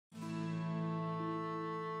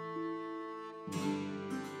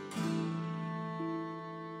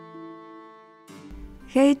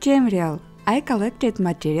Hey Tamriel, I collected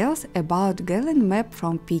materials about Galen map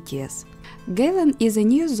from PTS. Galen is a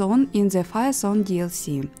new zone in the Firesong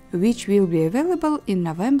DLC, which will be available in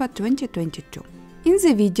November 2022. In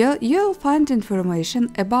the video you will find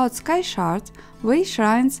information about Skyshards,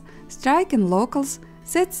 Wayshrines, striking locals,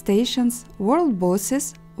 set stations, world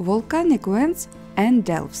bosses, volcanic vents and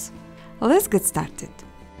delves. Let's get started.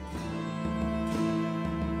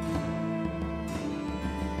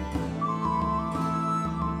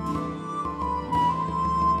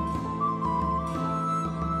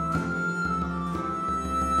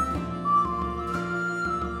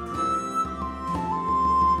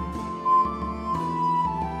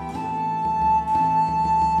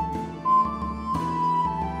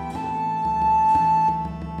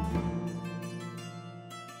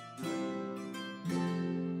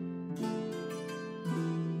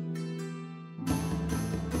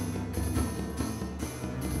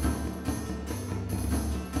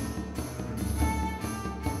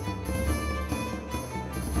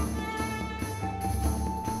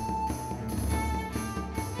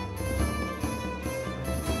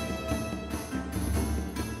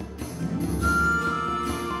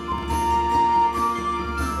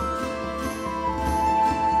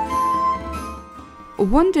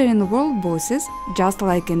 Wandering world bosses, just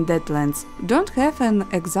like in Deadlands, don't have an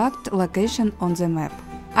exact location on the map.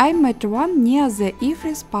 I met one near the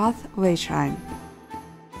Ifris Path Wayshrine.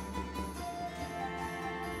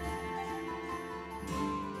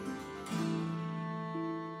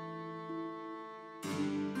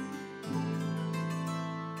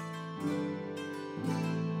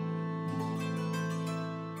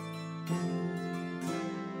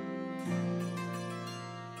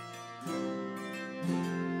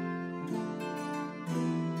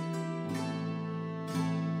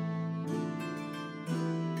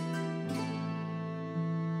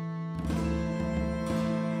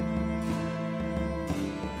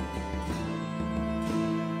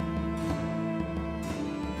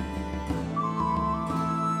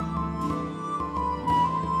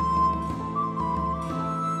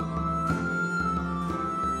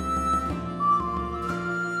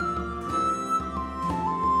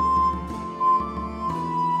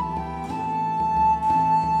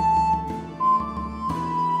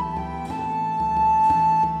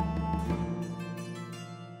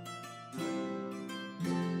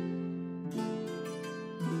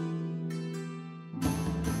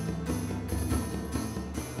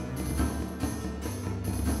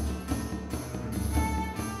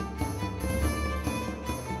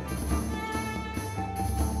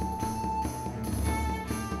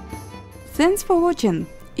 Thanks for watching!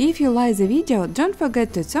 If you like the video, don't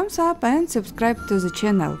forget to thumbs up and subscribe to the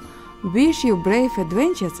channel. Wish you brave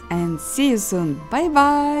adventures and see you soon! Bye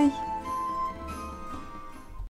bye!